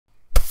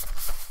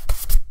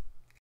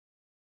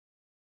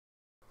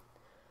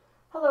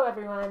Hello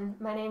everyone,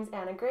 my name's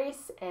Anna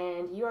Grace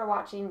and you are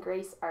watching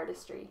Grace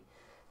Artistry.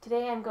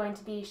 Today I'm going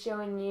to be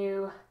showing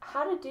you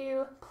how to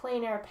do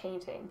plein air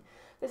painting.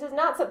 This is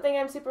not something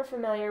I'm super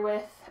familiar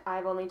with.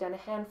 I've only done a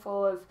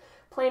handful of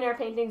plein air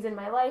paintings in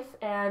my life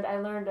and I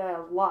learned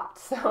a lot,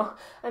 so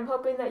I'm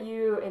hoping that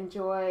you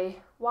enjoy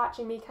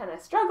watching me kind of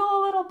struggle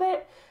a little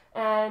bit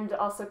and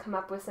also come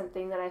up with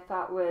something that I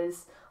thought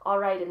was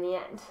alright in the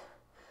end.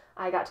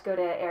 I got to go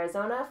to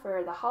Arizona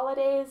for the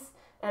holidays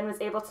and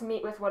was able to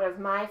meet with one of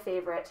my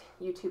favorite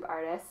YouTube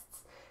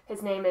artists.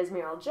 His name is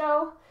Mural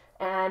Joe,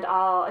 and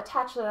I'll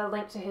attach a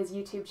link to his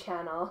YouTube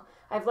channel.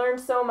 I've learned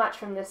so much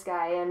from this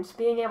guy, and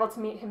being able to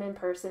meet him in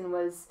person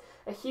was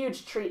a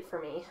huge treat for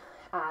me.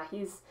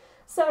 He's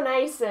so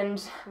nice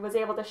and was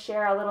able to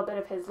share a little bit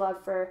of his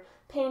love for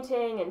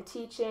painting and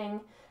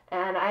teaching,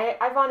 and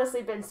I've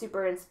honestly been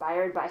super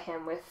inspired by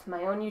him with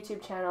my own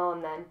YouTube channel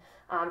and then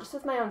just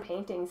with my own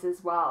paintings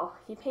as well.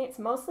 He paints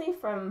mostly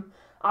from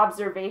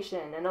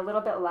observation and a little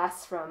bit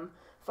less from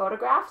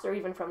photographs or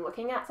even from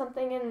looking at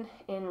something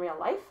in real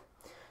life.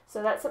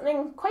 So that's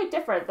something quite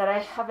different that I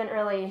haven't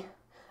really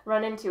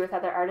run into with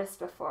other artists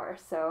before.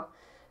 So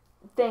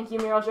thank you,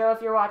 Mural Joe,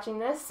 if you're watching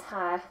this.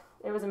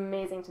 It was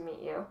amazing to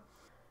meet you.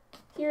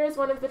 Here is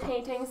one of the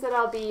paintings that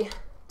I'll be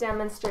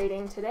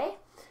demonstrating today.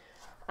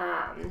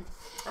 I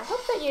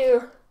hope that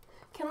you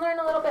can learn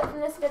a little bit from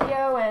this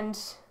video and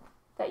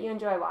that you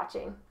enjoy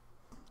watching.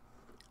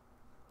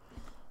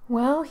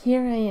 Well,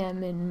 here I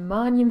am in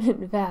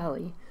Monument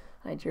Valley.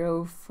 I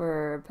drove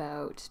for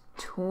about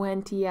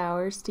 20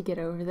 hours to get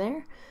over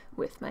there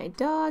with my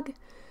dog,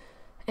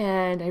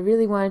 and I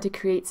really wanted to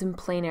create some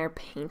plein air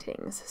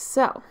paintings.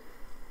 So,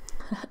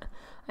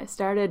 I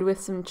started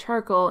with some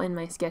charcoal in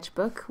my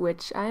sketchbook,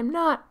 which I'm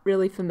not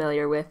really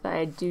familiar with.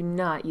 I do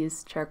not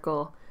use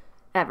charcoal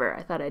ever.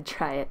 I thought I'd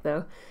try it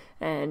though,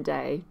 and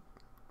I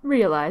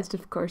realized,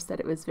 of course, that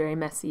it was very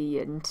messy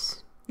and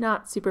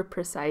not super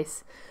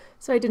precise.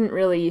 So I didn't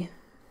really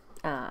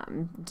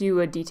do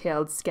a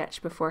detailed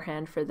sketch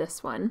beforehand for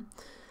this one.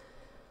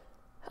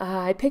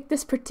 I picked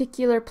this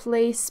particular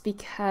place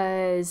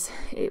because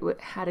it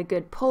had a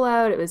good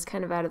pullout, it was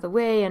kind of out of the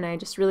way, and I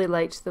just really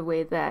liked the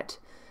way that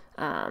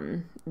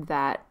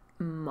that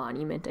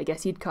monument, I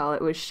guess you'd call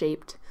it, was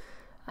shaped.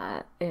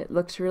 It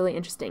looked really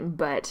interesting,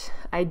 but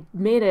I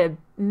made a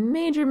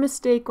major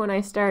mistake when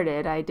I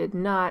started.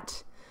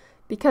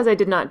 Because I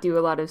did not do a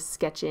lot of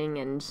sketching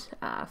and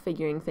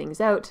figuring things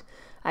out,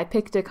 I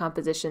picked a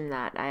composition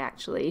that I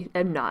actually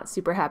am not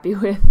super happy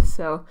with,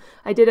 so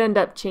I did end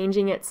up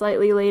changing it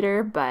slightly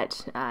later,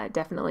 but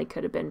definitely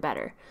could have been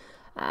better.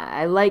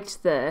 I liked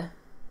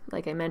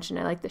like I mentioned,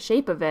 I liked the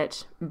shape of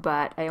it,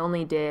 but I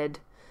only did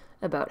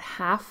about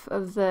half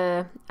of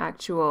the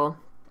actual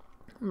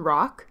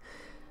rock,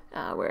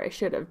 where I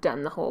should have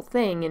done the whole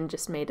thing and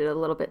just made it a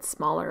little bit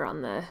smaller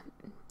on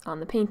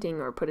the painting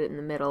or put it in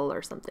the middle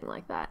or something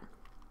like that.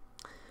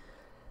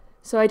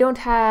 So I don't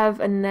have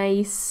a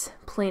nice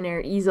plein air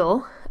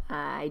easel.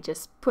 I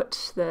just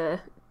put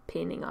the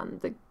painting on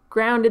the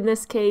ground in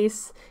this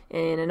case.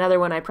 In another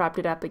one I propped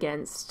it up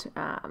against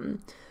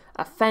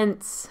a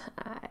fence.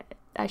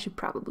 I should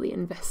probably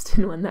invest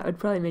in one. That would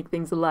probably make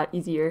things a lot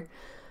easier.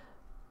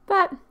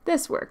 But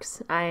this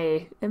works.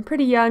 I am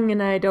pretty young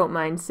and I don't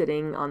mind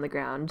sitting on the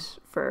ground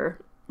for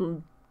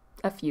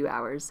a few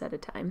hours at a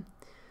time.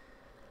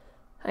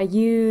 I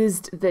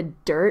used the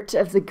dirt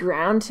of the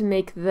ground to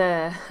make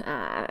the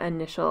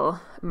initial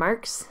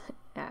marks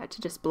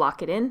to just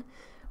block it in,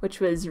 which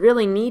was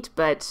really neat,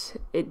 but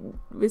it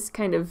was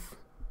kind of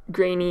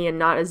grainy and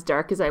not as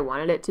dark as I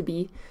wanted it to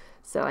be,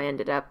 so I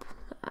ended up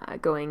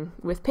going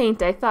with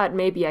paint. I thought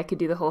maybe I could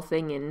do the whole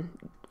thing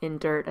in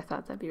dirt. I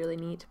thought that'd be really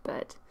neat,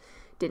 but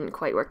didn't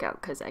quite work out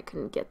because I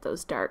couldn't get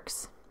those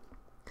darks.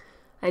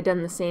 I'd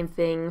done the same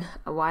thing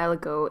a while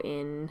ago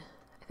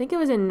I think it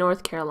was in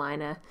North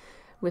Carolina,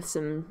 with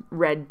some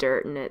red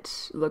dirt, and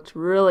it looked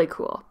really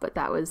cool, but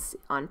that was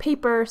on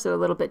paper, so a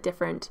little bit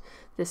different.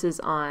 This is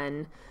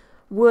on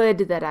wood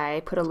that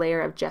I put a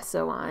layer of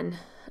gesso on.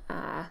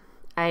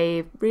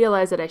 I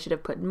realized that I should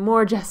have put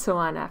more gesso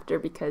on after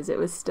because it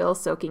was still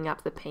soaking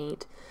up the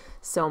paint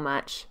so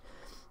much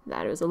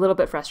that it was a little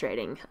bit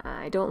frustrating.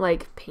 I don't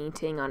like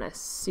painting on a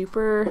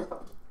super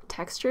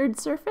textured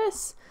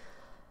surface,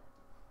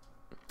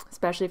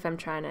 especially if I'm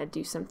trying to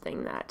do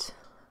something that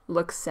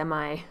looks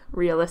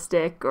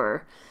semi-realistic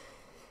or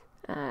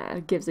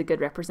gives a good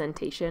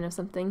representation of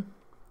something.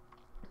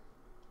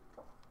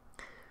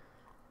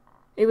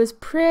 It was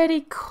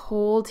pretty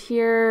cold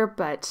here,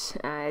 but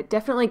it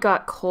definitely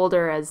got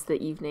colder as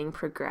the evening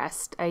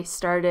progressed. I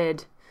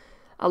started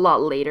a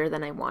lot later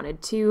than I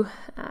wanted to.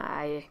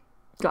 I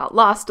got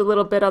lost a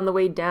little bit on the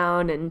way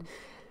down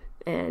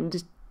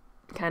and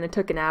kind of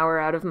took an hour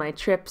out of my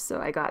trip,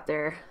 so I got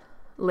there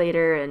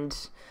later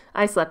and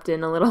I slept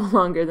in a little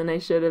longer than I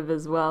should have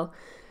as well,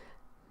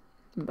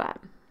 but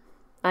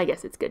I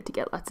guess it's good to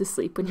get lots of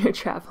sleep when you're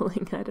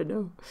traveling. I don't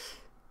know.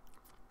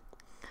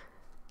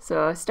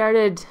 So I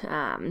started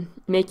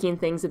making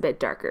things a bit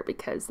darker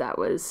because that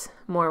was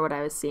more what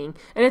I was seeing.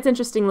 And it's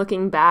interesting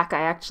looking back,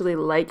 I actually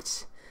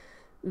liked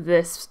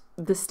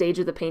the stage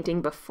of the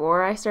painting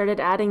before I started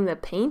adding the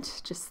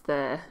paint, just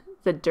the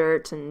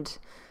dirt and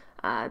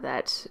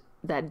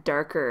that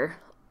darker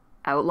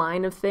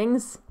outline of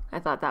things. I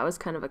thought that was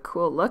kind of a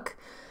cool look,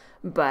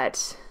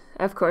 but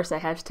of course I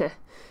have to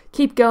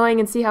keep going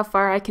and see how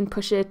far I can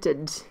push it,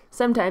 and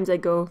sometimes I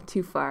go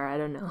too far, I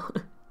don't know.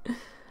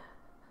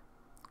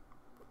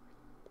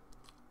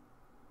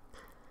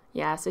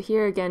 Yeah, so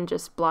here again,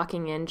 just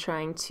blocking in,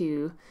 trying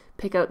to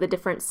pick out the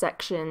different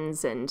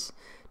sections and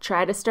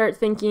try to start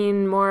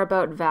thinking more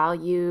about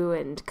value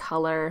and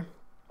color.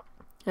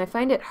 I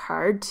find it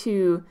hard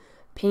to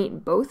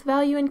paint both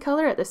value and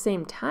color at the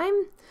same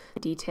time.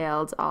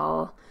 Details,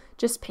 I'll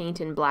just paint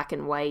in black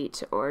and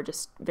white or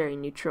just very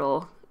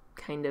neutral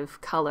kind of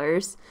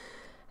colors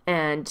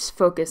and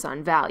focus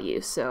on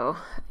value. So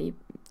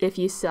if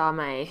you saw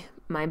my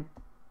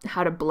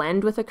how to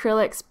blend with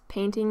acrylics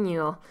painting,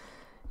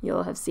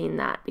 you'll have seen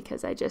that,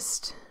 because I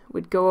just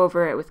would go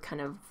over it with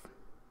kind of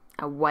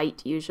a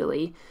white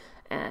usually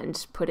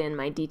and put in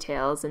my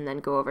details and then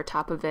go over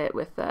top of it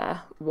with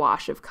a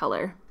wash of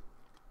color.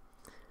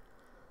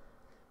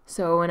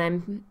 So when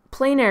I'm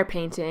plein air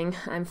painting,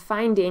 I'm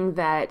finding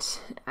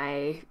that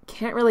I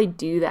can't really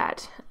do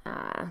that,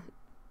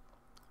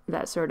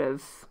 that sort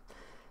of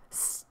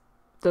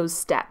those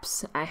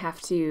steps. I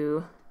have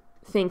to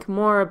think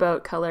more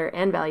about color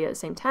and value at the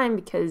same time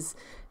because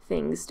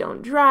things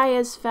don't dry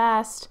as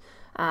fast.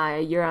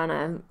 You're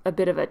on a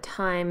bit of a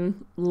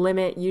time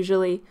limit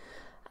usually.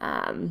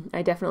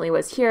 I definitely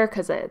was here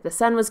because the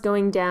sun was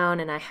going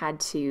down and I had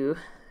to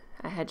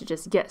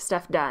just get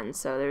stuff done.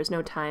 So there was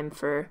no time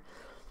for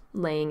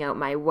laying out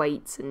my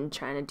whites and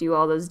trying to do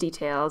all those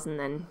details and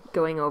then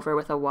going over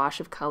with a wash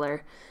of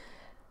color.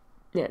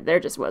 Yeah,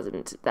 that just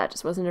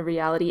wasn't a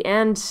reality.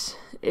 And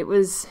it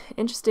was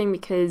interesting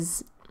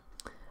because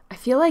I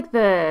feel like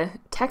the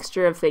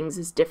texture of things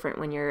is different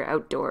when you're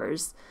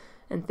outdoors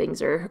and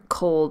things are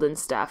cold and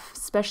stuff,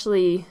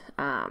 especially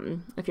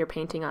if you're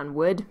painting on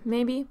wood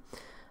maybe,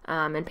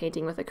 and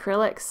painting with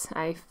acrylics.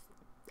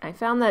 I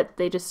found that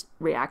they just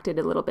reacted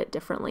a little bit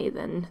differently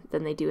than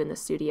they do in the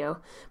studio,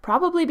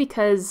 probably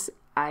because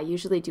I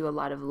usually do a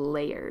lot of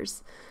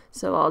layers.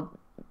 So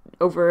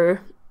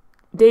over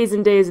days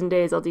and days and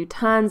days, I'll do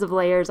tons of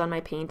layers on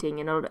my painting,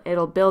 and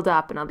it'll build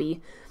up, and I'll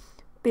be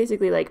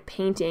basically like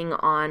painting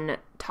on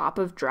top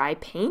of dry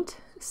paint.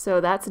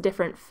 So that's a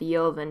different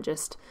feel than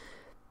just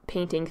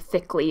painting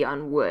thickly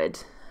on wood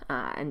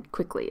and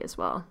quickly as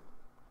well.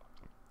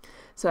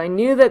 So I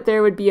knew that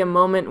there would be a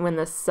moment when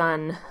the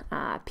sun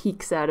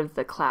peeks out of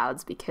the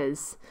clouds,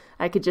 because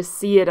I could just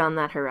see it on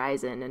that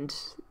horizon, and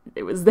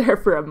it was there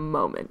for a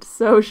moment,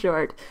 so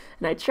short.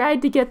 And I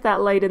tried to get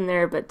that light in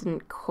there, but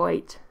didn't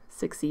quite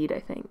succeed, I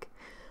think.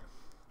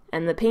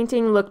 And the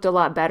painting looked a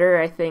lot better,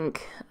 I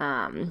think,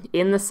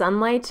 in the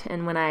sunlight.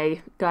 And when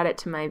I got it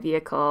to my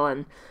vehicle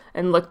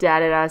and looked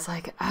at it, I was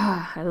like,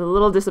 I was a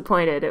little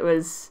disappointed. It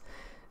was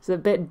a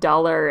bit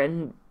duller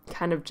and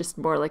kind of just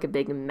more like a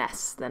big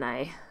mess than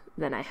I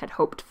had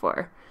hoped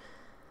for.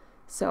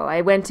 So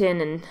I went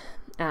in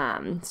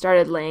and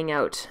started laying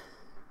out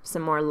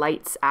some more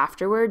lights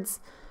afterwards.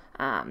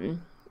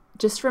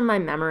 Just from my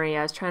memory,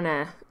 I was trying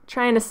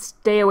to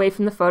stay away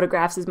from the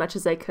photographs as much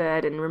as I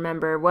could and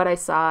remember what I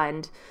saw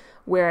and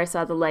where I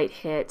saw the light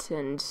hit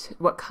and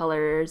what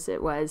colors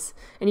it was.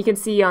 And you can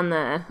see on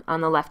the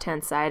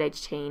left-hand side, I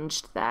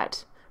changed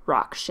that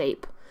rock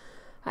shape.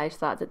 I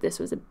thought that this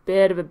was a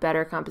bit of a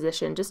better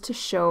composition just to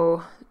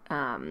show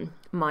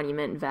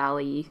Monument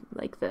Valley,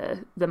 like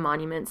the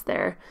monuments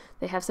there.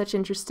 They have such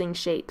interesting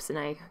shapes, and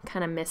I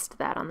kind of missed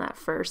that on that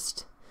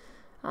first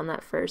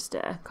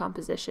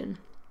composition.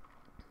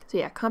 So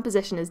yeah,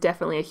 composition is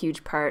definitely a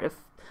huge part of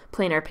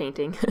plein air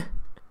painting.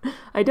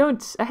 I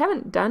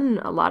haven't done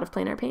a lot of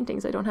plein air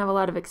paintings. I don't have a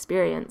lot of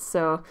experience,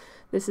 so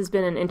this has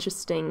been an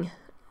interesting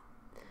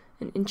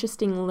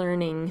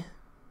learning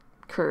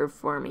curve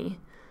for me.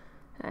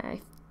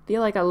 I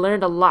feel like I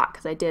learned a lot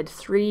because I did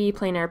 3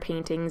 plein air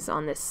paintings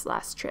on this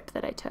last trip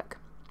that I took.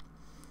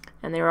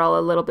 And they were all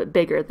a little bit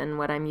bigger than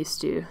what I'm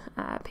used to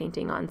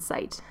painting on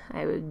site.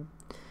 I would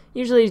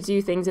usually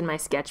do things in my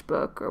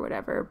sketchbook or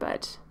whatever,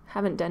 but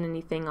haven't done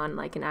anything on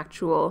like an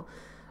actual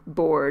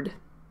board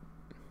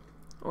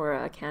or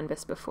a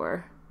canvas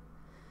before.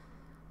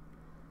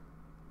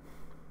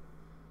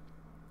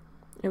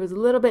 It was a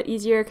little bit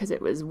easier because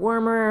it was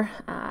warmer.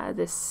 I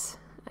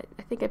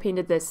think I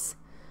painted this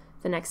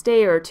the next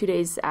day or 2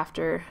 days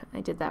after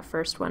I did that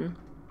first one.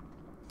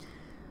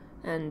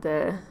 And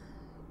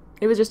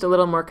it was just a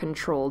little more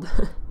controlled.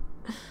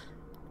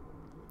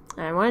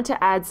 I wanted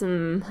to add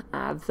some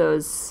of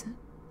those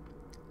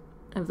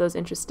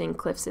interesting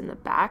cliffs in the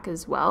back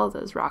as well,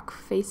 those rock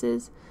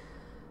faces.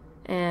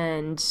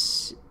 And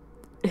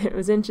it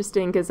was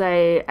interesting because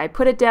I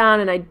put it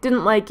down and I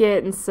didn't like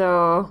it, and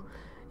so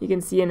you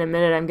can see in a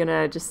minute I'm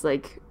gonna just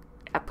like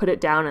put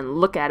it down and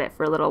look at it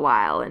for a little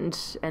while, and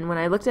when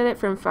I looked at it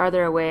from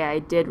farther away, I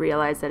did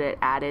realize that it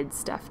added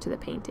stuff to the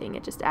painting.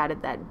 It just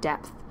added that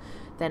depth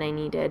that I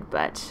needed,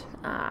 but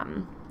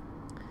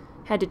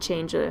had to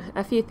change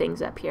a few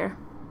things up here.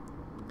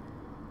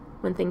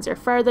 When things are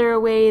farther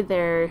away,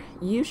 they're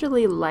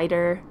usually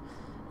lighter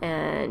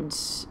and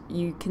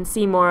you can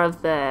see more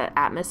of the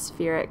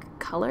atmospheric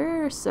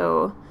color.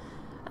 So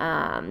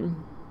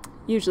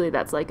usually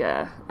that's like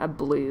a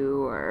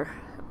blue or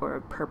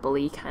a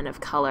purpley kind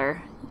of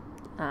color.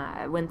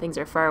 When things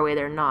are far away,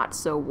 they're not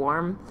so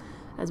warm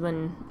as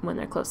when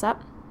they're close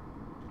up.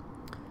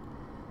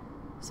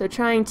 So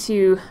trying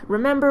to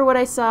remember what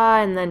I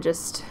saw and then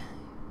just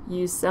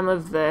use some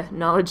of the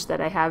knowledge that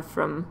I have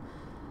from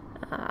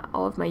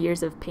all of my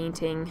years of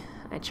painting.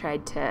 I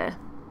tried to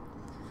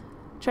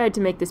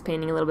make this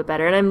painting a little bit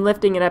better, and I'm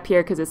lifting it up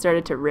here because it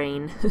started to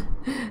rain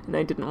and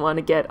I didn't want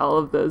to get all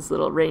of those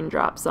little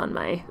raindrops on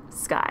my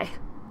sky.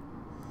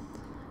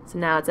 So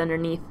now it's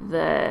underneath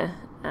the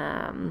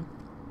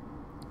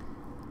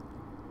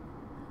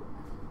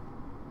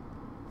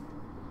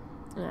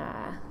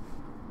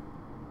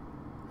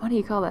what do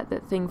you call that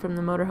thing from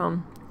the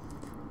motorhome?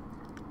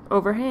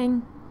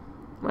 Overhang?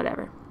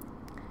 Whatever.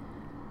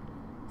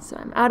 So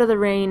I'm out of the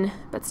rain,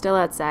 but still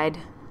outside.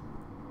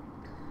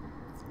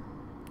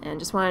 And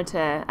just wanted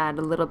to add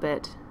a little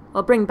bit,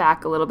 well, bring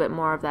back a little bit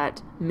more of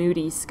that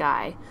moody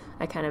sky.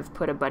 I kind of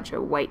put a bunch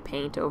of white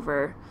paint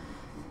over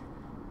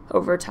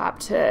top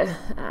to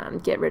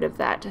get rid of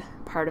that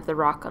part of the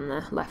rock on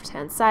the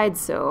left-hand side,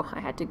 so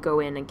I had to go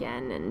in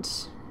again and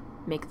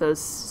make those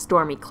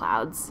stormy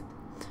clouds.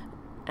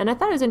 And I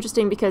thought it was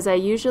interesting because I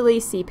usually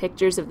see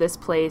pictures of this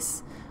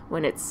place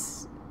when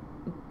it's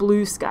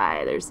blue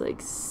sky. There's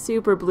like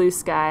super blue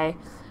sky,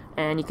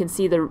 and you can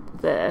see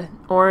the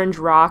orange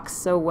rocks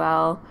so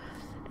well.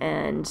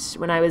 And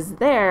when I was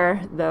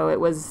there, though, it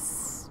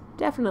was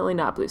definitely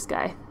not blue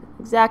sky.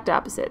 Exact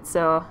opposite.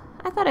 So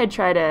I thought I'd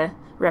try to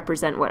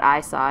represent what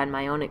I saw in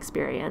my own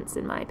experience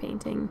in my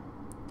painting.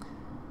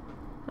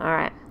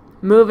 Alright,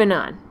 moving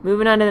on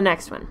to the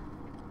next one.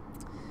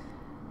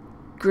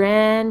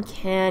 Grand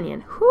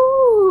Canyon.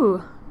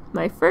 Whoo!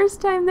 My first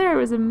time there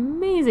was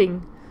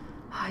amazing.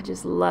 I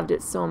just loved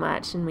it so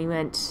much, and we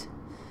went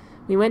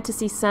to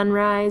see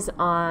sunrise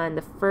on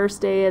the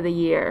first day of the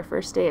year,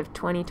 first day of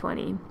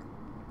 2020.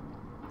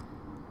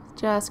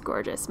 Just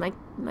gorgeous. My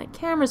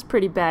camera's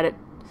pretty bad at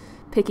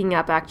picking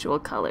up actual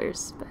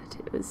colors, but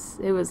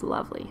it was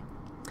lovely.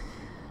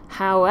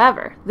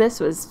 However, this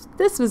was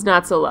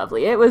not so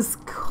lovely. It was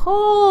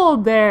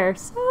cold there,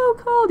 so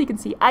cold. You can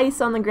see ice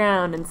on the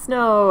ground and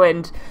snow,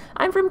 and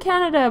I'm from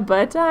Canada,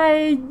 but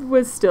I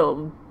was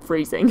still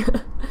freezing.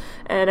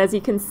 And as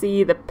you can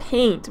see, the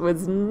paint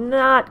was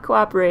not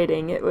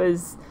cooperating. It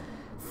was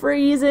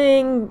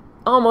freezing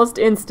almost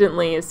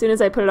instantly. As soon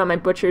as I put it on my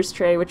butcher's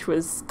tray, which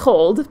was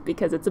cold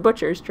because it's a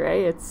butcher's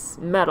tray, it's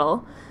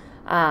metal,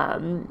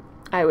 I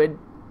would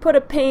put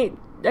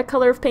a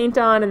color of paint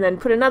on and then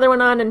put another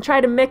one on and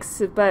try to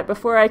mix, but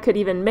before I could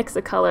even mix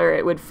a color,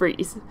 it would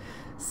freeze.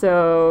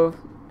 So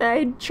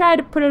I tried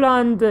to put it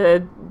on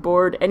the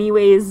board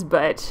anyways,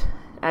 but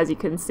as you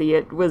can see,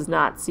 it was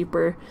not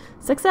super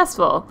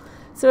successful.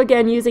 So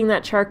again, using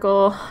that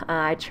charcoal,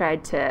 I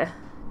tried to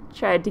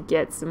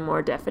get some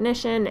more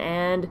definition,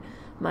 and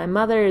my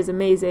mother is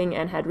amazing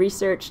and had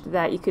researched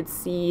that you could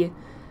see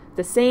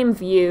the same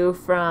view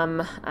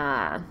from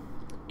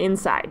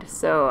inside.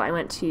 So I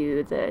went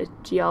to the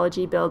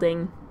geology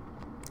building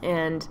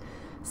and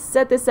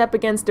set this up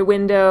against a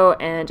window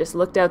and just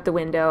looked out the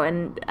window,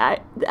 and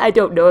I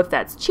don't know if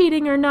that's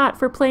cheating or not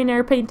for plein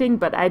air painting,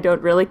 but I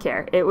don't really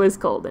care. It was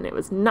cold and it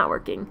was not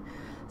working.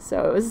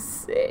 So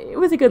it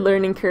was a good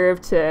learning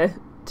curve to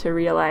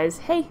realize,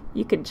 hey,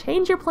 you can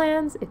change your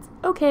plans, it's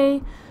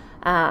okay,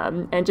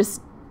 and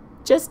just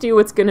do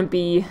what's going to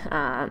be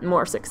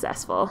more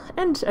successful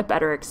and a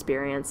better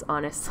experience,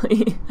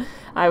 honestly.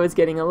 I was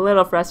getting a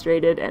little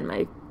frustrated and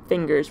my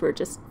fingers were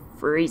just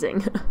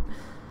freezing.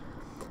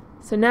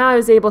 So now I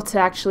was able to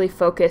actually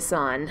focus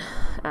on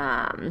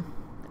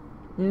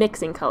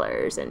mixing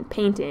colors and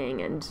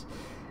painting and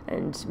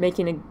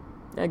making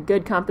a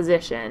good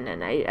composition.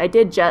 And I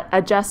did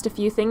adjust a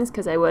few things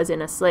because I was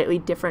in a slightly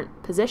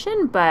different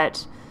position,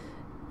 but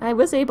I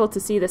was able to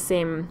see the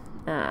same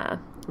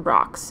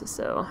rocks,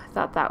 so I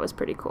thought that was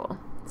pretty cool.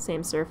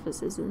 Same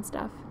surfaces and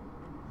stuff.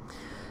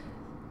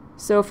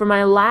 So for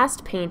my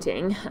last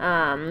painting,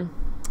 the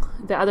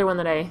other one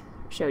that I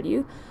showed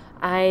you,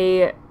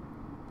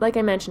 like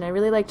I mentioned, I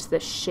really liked the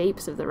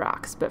shapes of the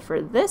rocks, but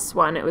for this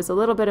one, it was a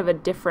little bit of a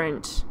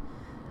different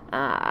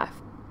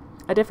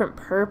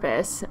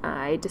purpose.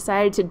 I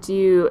decided to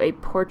do a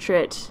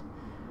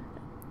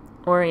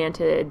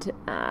portrait-oriented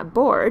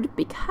board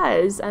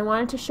because I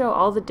wanted to show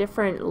all the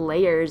different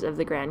layers of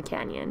the Grand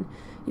Canyon.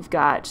 You've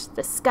got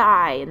the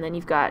sky, and then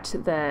you've got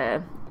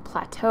the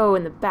plateau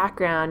in the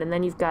background, and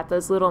then you've got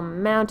those little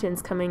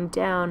mountains coming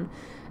down,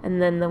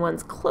 and then the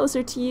ones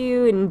closer to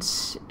you, and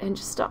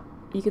just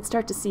you can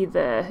start to see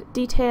the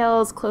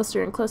details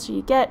closer and closer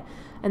you get.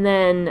 And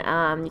then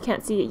you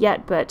can't see it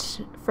yet,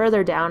 but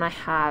further down I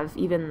have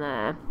even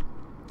the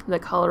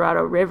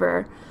Colorado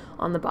River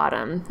on the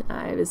bottom.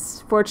 I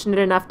was fortunate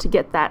enough to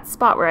get that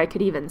spot where I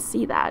could even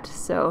see that,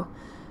 so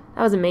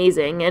that was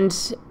amazing.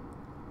 And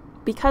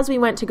because we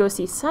went to go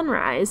see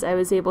sunrise, I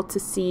was able to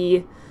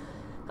see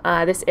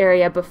this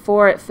area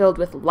before it filled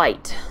with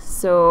light.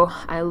 So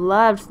I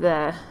loved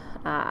that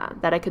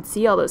I could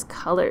see all those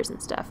colors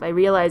and stuff. I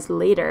realized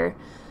later,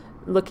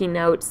 looking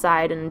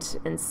outside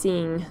and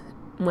seeing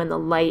when the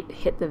light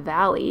hit the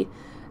valley,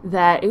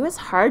 that it was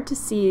hard to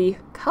see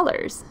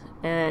colors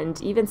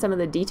and even some of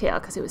the detail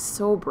because it was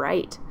so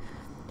bright.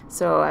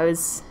 So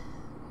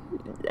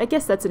I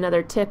guess that's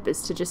another tip,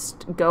 is to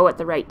just go at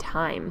the right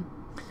time.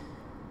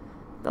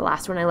 The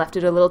last one I left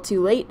it a little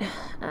too late.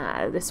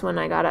 This one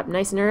I got up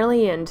nice and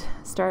early and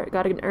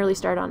got an early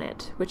start on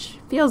it, which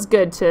feels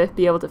good to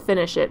be able to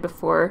finish it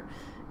before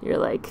you're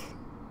like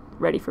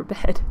ready for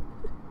bed.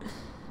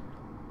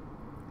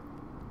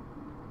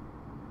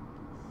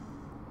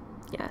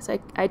 Yeah, so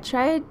I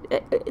tried.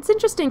 It's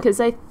interesting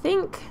because I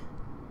think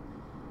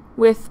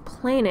with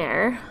plein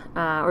air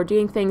or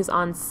doing things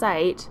on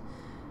site,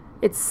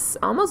 it's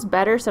almost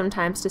better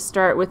sometimes to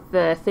start with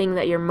the thing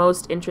that you're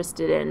most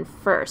interested in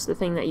first, the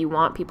thing that you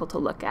want people to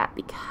look at,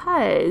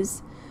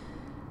 because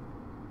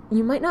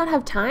you might not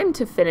have time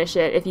to finish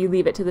it if you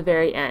leave it to the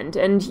very end.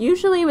 And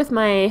usually with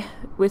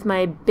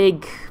my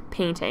big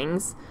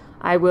paintings,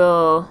 I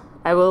will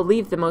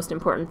leave the most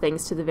important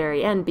things to the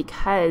very end,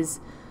 because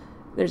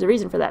there's a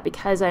reason for that,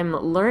 because I'm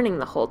learning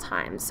the whole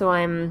time. So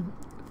I'm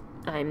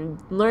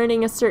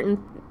learning a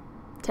certain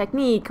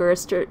technique or a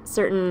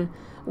certain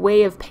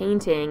way of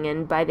painting,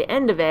 and by the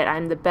end of it,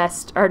 I'm the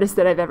best artist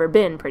that I've ever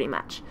been, pretty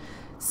much.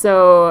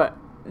 So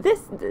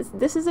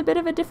this is a bit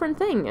of a different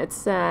thing.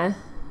 It's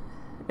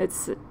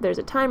there's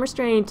a time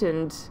restraint,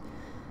 and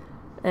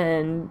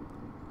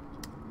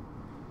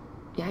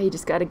yeah, you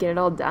just got to get it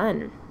all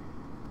done.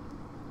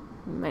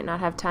 You might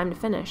not have time to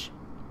finish.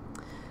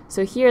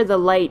 So here the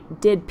light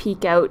did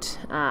peek out,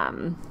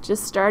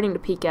 just starting to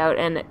peek out,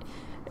 and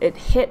it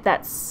hit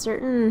that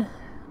certain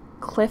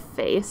cliff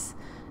face.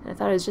 And I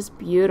thought it was just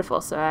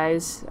beautiful, so I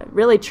was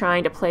really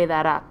trying to play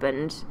that up,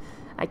 and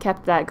I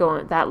kept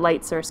that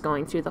light source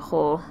going through the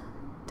whole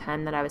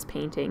time that I was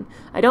painting.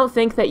 I don't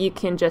think that you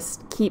can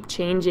just keep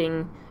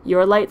changing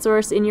your light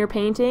source in your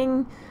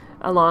painting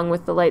along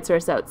with the light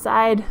source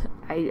outside.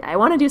 I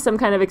want to do some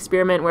kind of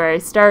experiment where I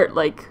start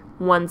like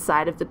one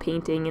side of the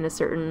painting in a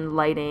certain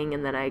lighting,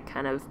 and then I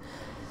kind of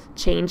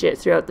change it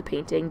throughout the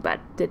painting, but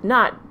did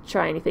not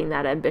try anything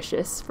that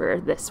ambitious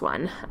for this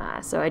one.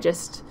 So I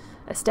just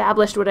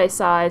established what I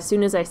saw as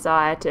soon as I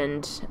saw it,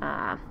 and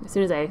as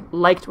soon as I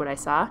liked what I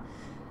saw,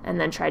 and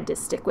then tried to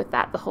stick with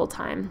that the whole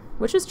time,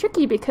 which was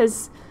tricky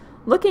because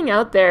looking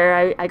out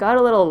there, I got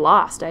a little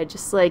lost. I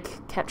just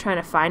like kept trying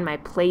to find my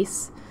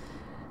place,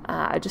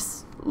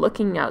 just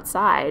looking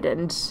outside,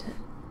 and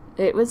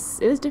it was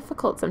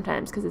difficult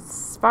sometimes because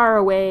it's far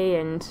away,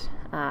 and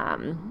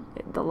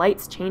the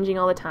light's changing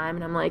all the time,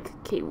 and I'm like,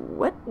 okay,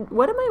 what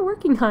am I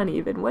working on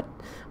even? What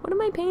am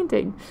I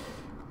painting?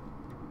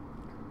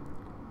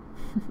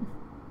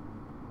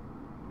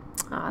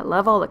 I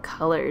love all the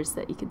colors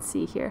that you can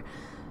see here.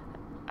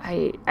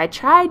 I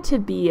tried to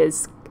be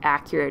as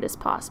accurate as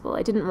possible.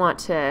 I didn't want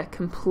to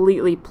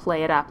completely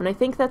play it up, and I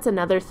think that's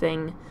another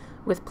thing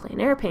with plein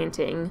air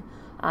painting.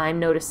 I'm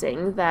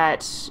noticing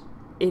that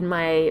in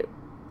my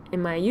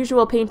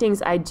usual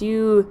paintings, I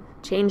do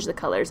change the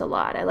colors a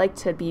lot. I like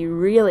to be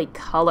really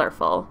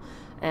colorful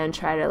and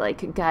try to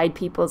like guide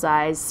people's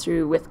eyes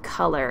through with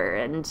color,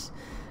 and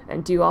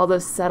do all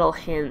those subtle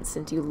hints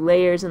and do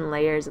layers and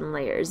layers and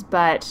layers.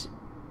 But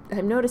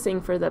I'm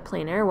noticing for the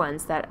plein air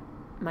ones that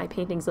my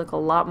paintings look a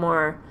lot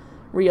more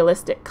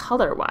realistic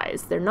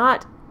color-wise. They're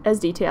not as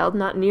detailed,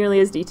 not nearly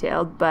as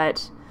detailed,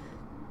 but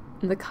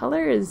the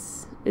color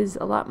is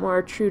a lot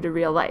more true to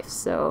real life.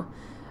 So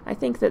I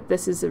think that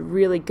this is a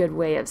really good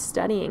way of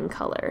studying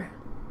color.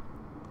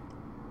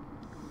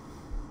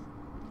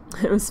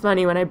 It was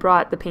funny when I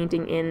brought the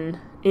painting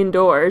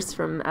indoors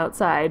from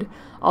outside,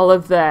 all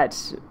of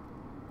that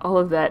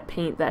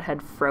paint that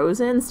had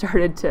frozen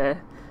started to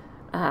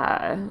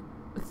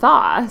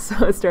thaw,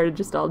 so it started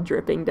just all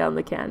dripping down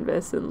the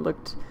canvas and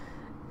looked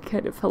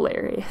kind of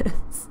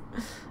hilarious.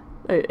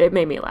 It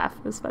made me laugh.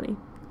 It was funny.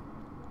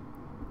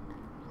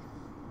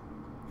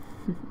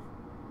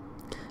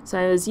 So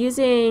I was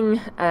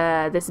using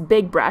this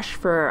big brush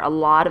for a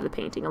lot of the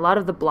painting, a lot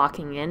of the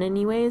blocking in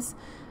anyways,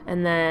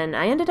 and then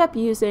I ended up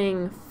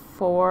using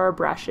 4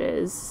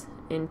 brushes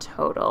in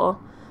total.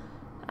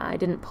 I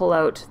didn't pull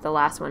out the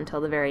last one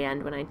till the very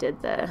end when I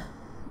did the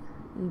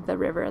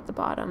river at the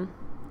bottom.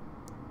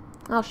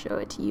 I'll show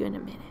it to you in a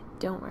minute,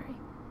 don't worry.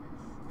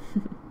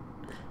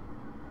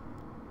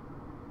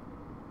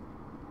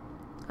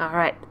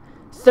 Alright,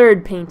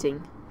 third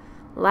painting.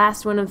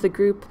 Last one of the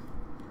group.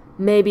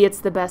 Maybe it's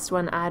the best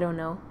one, I don't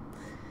know.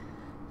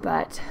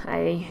 But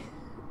I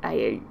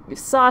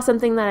saw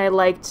something that I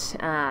liked,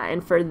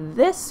 and for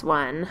this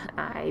one,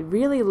 I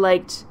really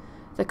liked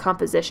the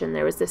composition.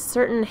 There was this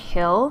certain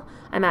hill.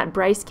 I'm at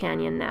Bryce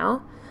Canyon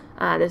now.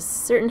 This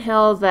certain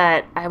hill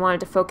that I wanted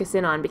to focus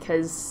in on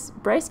because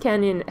Bryce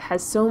Canyon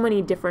has so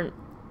many different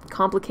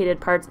complicated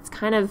parts. It's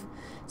kind of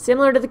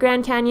similar to the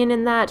Grand Canyon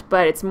in that,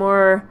 but it's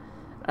more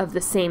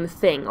the same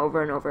thing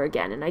over and over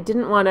again. And I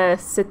didn't want to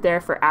sit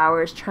there for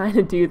hours trying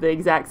to do the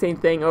exact same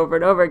thing over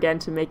and over again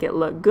to make it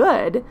look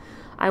good.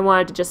 I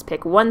wanted to just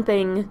pick one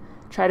thing,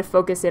 try to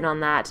focus in on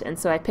that. And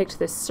so I picked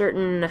this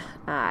certain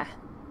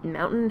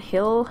mountain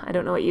hill. I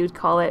don't know what you would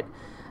call it.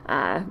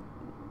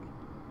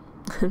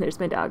 There's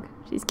my dog.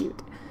 She's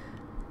cute.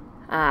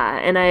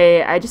 And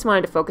I just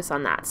wanted to focus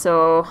on that.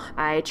 So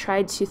I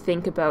tried to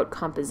think about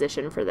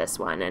composition for this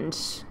one, and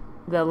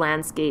the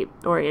landscape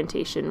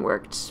orientation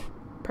worked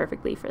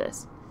perfectly for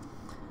this.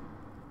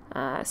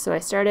 So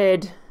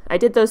I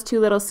did those 2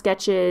 little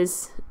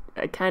sketches.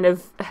 I kind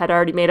of had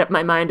already made up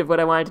my mind of what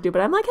I wanted to do,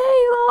 but I'm like,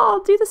 hey, well,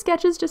 I'll do the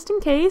sketches just in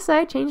case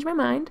I change my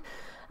mind.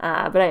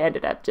 But I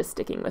ended up just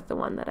sticking with the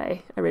one that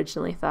I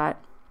originally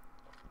thought.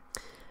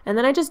 And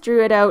then I just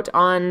drew it out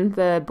on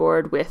the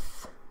board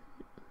with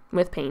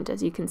paint,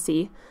 as you can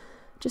see.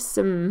 Just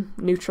some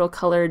neutral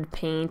colored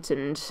paint,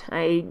 and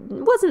I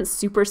wasn't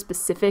super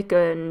specific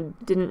and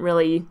didn't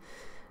really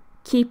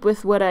keep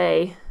with what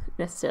I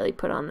necessarily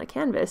put on the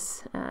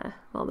canvas,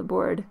 the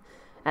board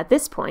at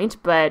this point,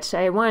 but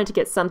I wanted to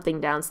get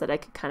something down so that I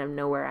could kind of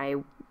know where I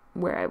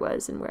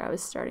was and where I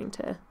was starting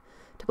to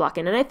block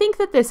in. And I think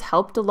that this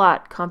helped a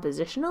lot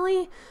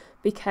compositionally,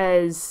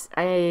 because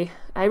I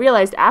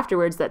realized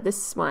afterwards that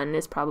this one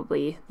is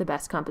probably the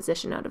best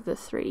composition out of the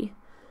 3.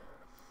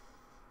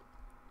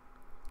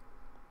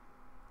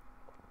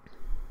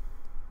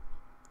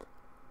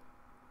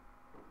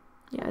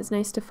 Yeah, it's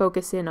nice to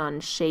focus in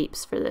on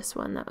shapes for this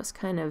one. That was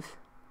kind of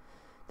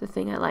the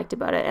thing I liked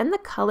about it. And the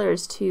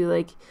colors too,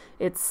 like,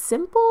 it's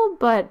simple,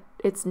 but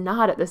it's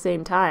not at the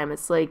same time.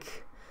 It's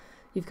like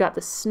you've got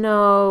the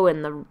snow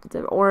and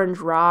the orange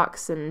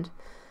rocks, and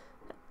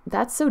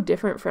that's so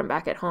different from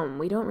back at home.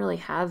 We don't really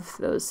have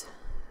those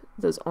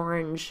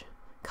orange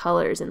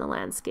colors in the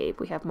landscape.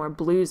 We have more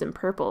blues and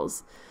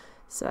purples.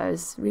 So I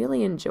was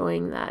really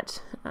enjoying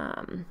that,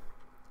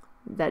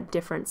 that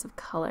difference of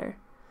color.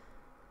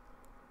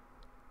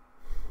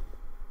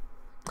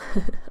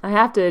 I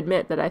have to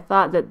admit that I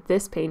thought that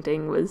this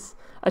painting was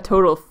a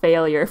total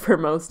failure for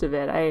most of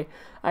it.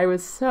 I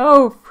was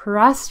so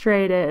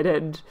frustrated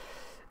and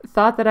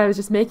thought that I was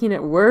just making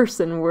it worse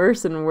and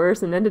worse and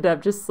worse, and ended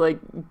up just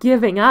like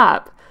giving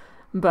up.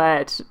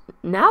 But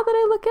now that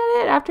I look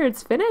at it after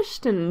it's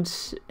finished and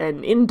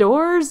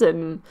indoors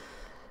and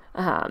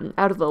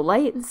out of the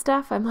light and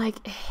stuff, I'm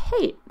like,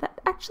 hey, that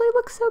actually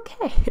looks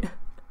okay.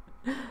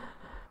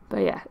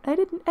 But yeah, I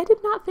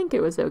did not think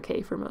it was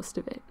okay for most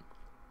of it.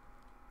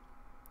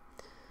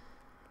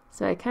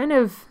 So I kind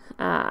of,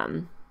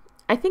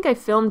 I think I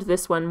filmed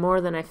this one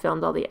more than I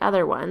filmed all the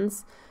other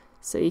ones,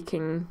 so you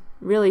can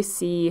really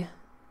see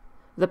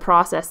the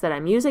process that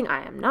I'm using.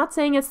 I am not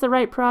saying it's the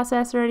right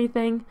process or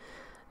anything,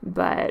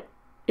 but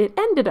it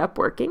ended up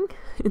working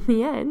in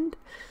the end.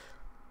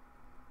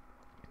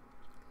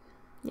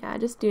 Yeah,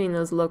 just doing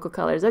those local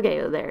colors.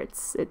 Okay, well, there,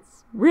 it's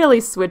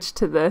really switched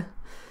to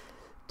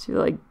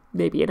like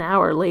maybe an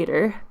hour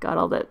later. Got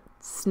all that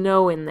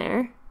snow in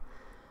there.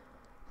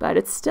 But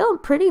it's still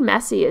pretty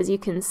messy, as you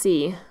can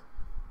see.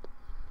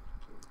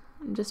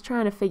 I'm just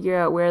trying to figure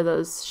out where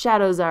those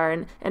shadows are.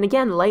 And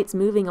again, light's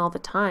moving all the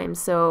time.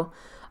 So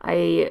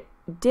I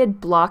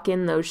did block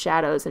in those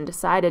shadows and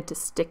decided to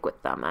stick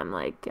with them. I'm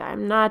like,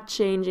 I'm not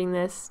changing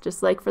this.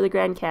 Just like for the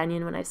Grand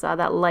Canyon, when I saw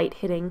that light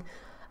hitting,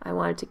 I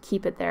wanted to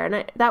keep it there.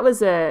 And that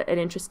was an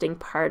interesting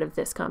part of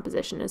this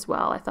composition as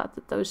well. I thought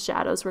that those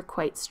shadows were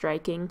quite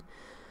striking.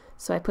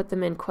 So I put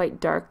them in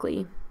quite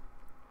darkly.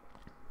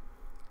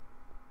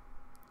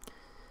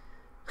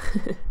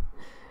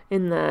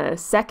 In the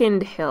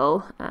second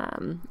hill,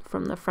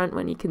 from the front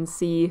one, you can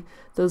see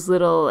those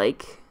little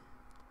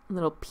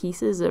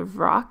pieces of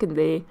rock, and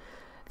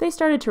they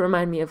started to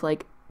remind me of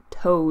like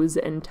toes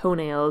and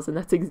toenails, and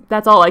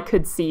that's all I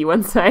could see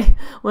once I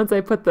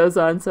put those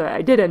on. So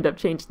I did end up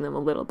changing them a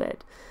little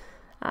bit,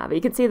 but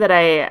you can see that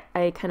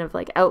I kind of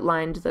like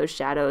outlined those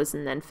shadows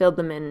and then filled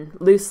them in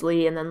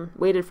loosely, and then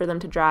waited for them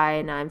to dry,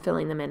 and now I'm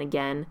filling them in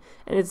again,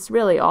 and it's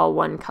really all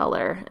one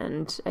color,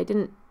 and I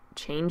didn't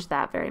change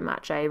that very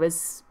much. I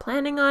was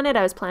planning on it.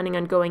 I was planning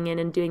on going in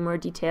and doing more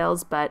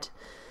details, but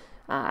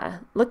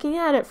looking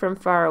at it from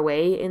far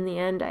away, in the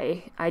end,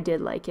 I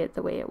did like it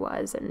the way it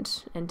was,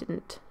 and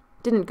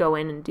didn't go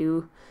in and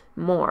do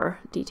more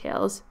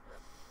details,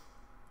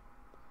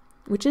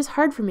 which is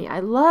hard for me.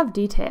 I love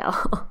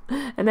detail,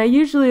 and I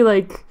usually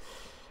like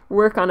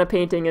work on a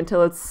painting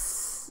until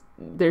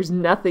there's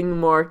nothing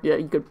more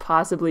that you could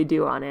possibly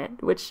do on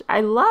it, which I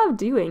love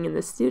doing in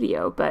the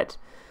studio, but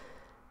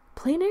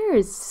plein air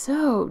is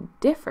so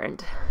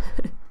different.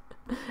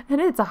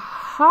 And it's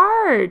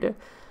hard.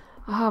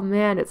 Oh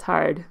man, it's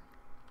hard.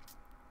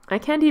 I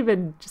can't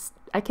even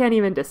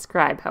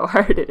describe how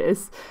hard it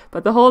is.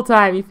 But the whole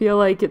time you feel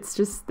like it's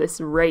just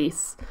this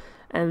race,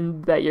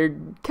 and that you're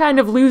kind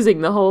of losing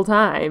the whole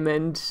time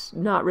and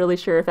not really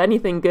sure if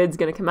anything good's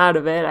going to come out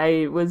of it.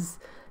 I was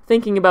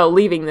thinking about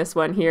leaving this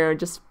one here and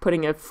just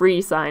putting a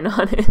free sign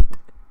on it.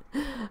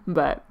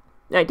 But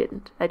I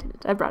didn't.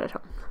 I brought it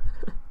home.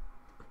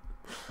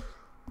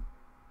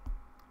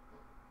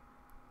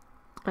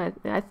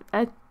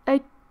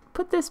 I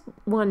put this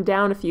one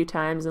down a few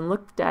times and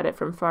looked at it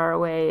from far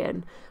away,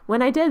 and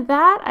when I did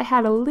that, I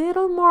had a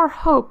little more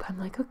hope. I'm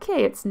like,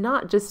 okay, it's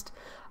not just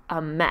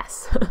a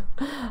mess.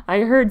 I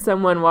heard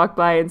someone walk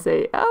by and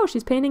say, oh,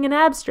 she's painting an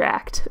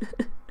abstract.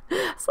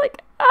 It's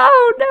like,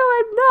 oh, no,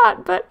 I'm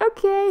not, but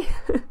okay.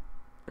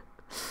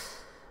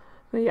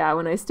 But yeah,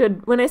 when I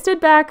stood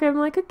back, I'm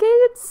like, okay,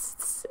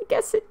 I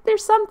guess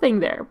there's something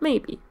there,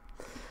 maybe.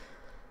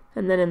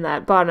 And then in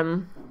that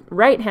bottom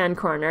right-hand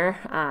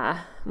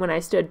corner, when I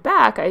stood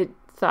back, I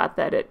thought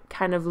that it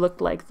kind of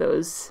looked like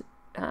those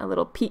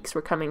little peaks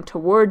were coming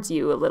towards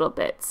you a little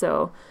bit.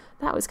 So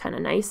that was kind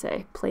of nice.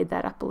 I played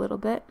that up a little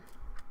bit.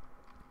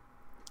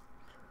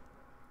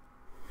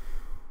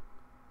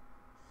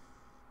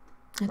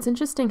 It's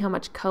interesting how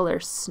much color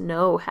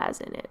snow has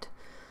in it.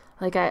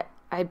 Like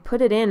I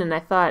put it in and I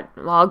thought,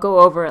 well, I'll go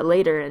over it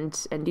later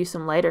and do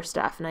some lighter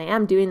stuff. And I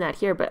am doing that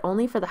here, but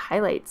only for the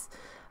highlights.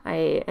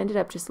 I ended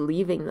up just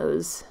leaving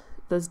those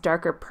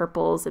darker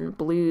purples and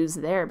blues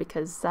there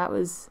because that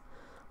was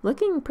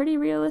looking pretty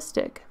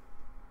realistic.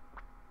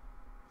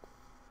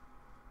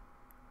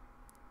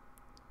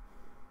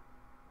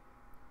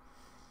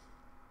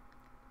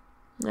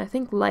 I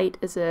think light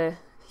is a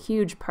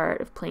huge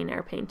part of plein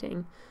air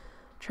painting,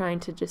 trying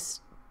to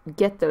just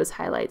get those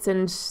highlights.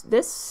 And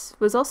this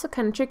was also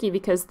kind of tricky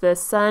because the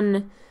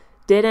sun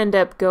did end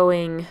up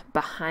going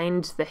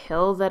behind the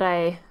hill that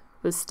I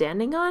was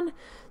standing on.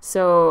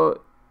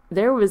 So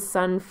there was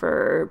sun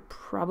for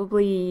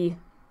probably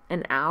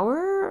an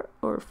hour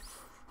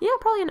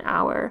probably an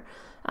hour.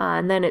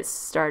 And then it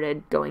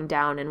started going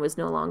down and was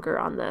no longer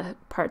on the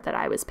part that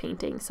I was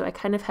painting. So I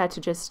kind of had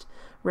to just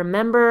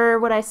remember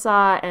what I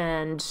saw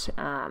and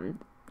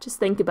just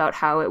think about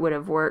how it would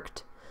have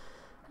worked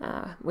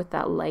with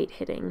that light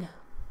hitting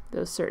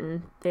those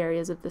certain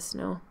areas of the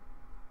snow.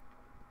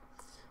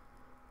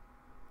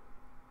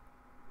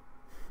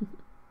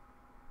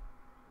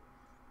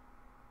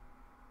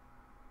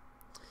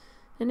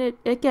 And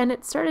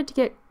it started to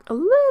get a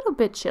little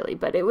bit chilly,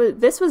 but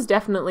this was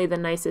definitely the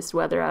nicest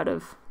weather out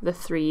of the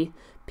 3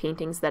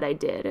 paintings that I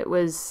did. It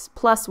was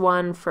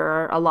 +1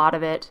 for a lot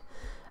of it.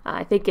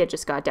 I think it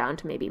just got down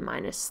to maybe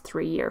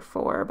 -3 or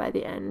 4 by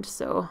the end,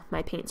 so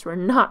my paints were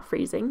not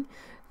freezing.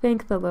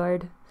 Thank the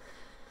Lord.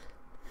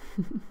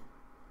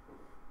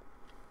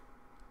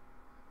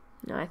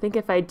 No, I think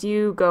if I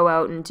do go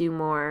out and do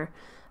more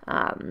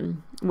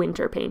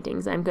winter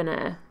paintings, I'm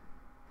gonna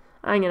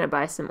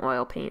buy some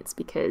oil paints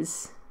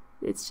because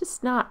it's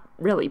just not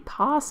really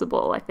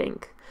possible, I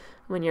think,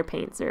 when your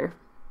paints are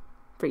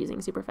freezing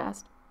super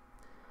fast.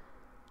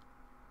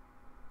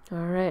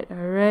 All right.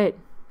 I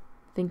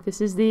think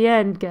this is the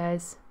end,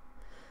 guys.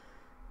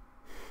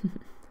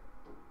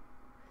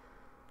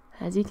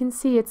 As you can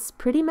see, it's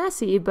pretty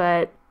messy,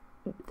 but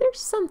there's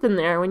something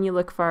there when you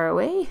look far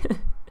away.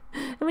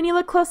 And when you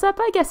look close up,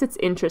 I guess it's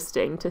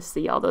interesting to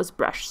see all those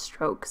brush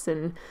strokes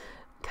and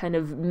kind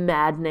of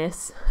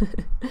madness.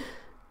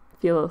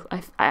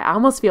 I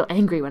almost feel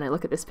angry when I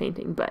look at this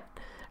painting, but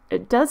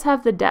it does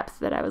have the depth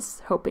that I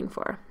was hoping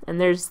for.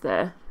 And there's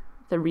the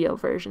real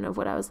version of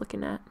what I was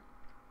looking at.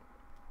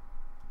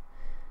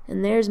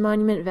 And there's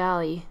Monument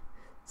Valley.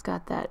 It's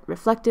got that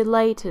reflected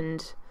light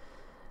and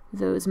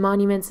those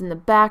monuments in the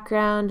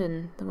background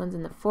and the ones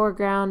in the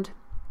foreground.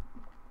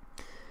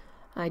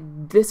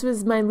 This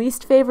was my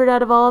least favorite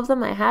out of all of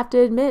them, I have to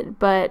admit,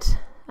 but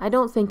I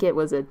don't think it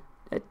was a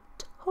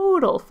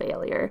total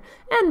failure.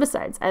 And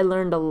besides, I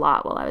learned a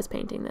lot while I was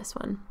painting this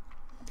one.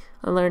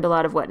 I learned a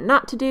lot of what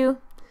not to do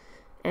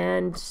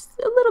and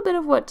a little bit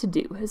of what to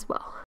do as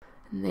well.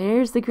 And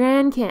there's the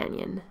Grand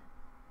Canyon.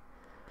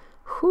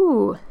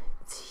 Whew,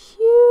 it's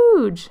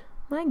huge.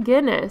 My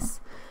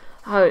goodness.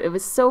 Oh, it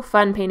was so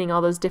fun painting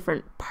all those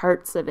different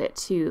parts of it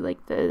too,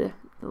 like the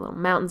little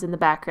mountains in the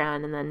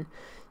background, and then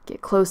get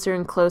closer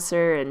and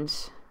closer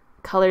and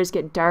colors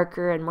get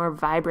darker and more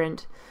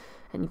vibrant.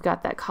 And you've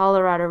got that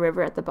Colorado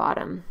River at the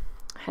bottom.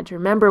 I had to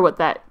remember what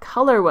that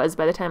color was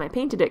by the time I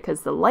painted it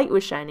because the light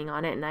was shining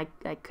on it and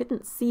I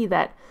couldn't see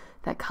that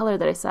color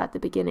that I saw at the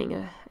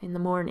beginning in the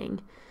morning.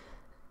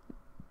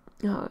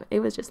 Oh, it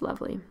was just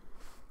lovely.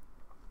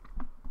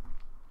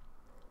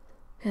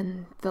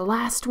 And the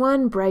last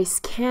one, Bryce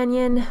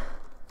Canyon.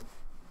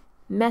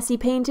 Messy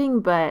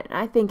painting, but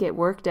I think it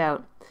worked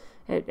out.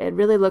 It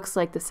really looks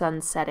like the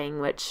sun setting,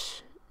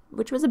 which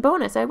was a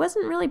bonus. I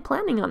wasn't really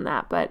planning on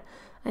that, but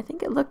I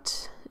think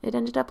it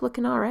ended up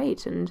looking all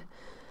right. And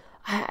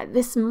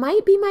this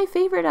might be my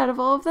favorite out of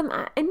all of them.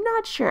 I'm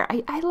not sure.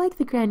 I like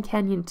the Grand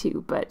Canyon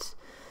too, but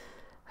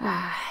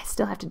I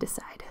still have to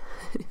decide.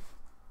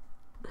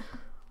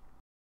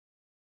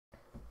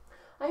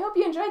 I hope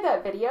you enjoyed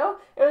that video.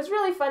 It was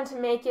really fun to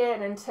make it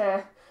and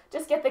to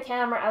just get the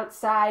camera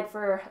outside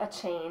for a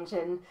change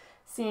and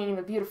seeing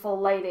the beautiful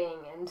lighting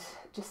and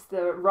just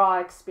the raw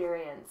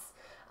experience.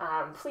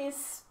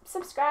 Please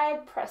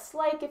subscribe, press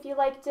like if you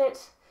liked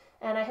it,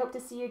 and I hope to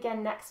see you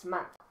again next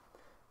month.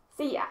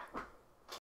 See ya!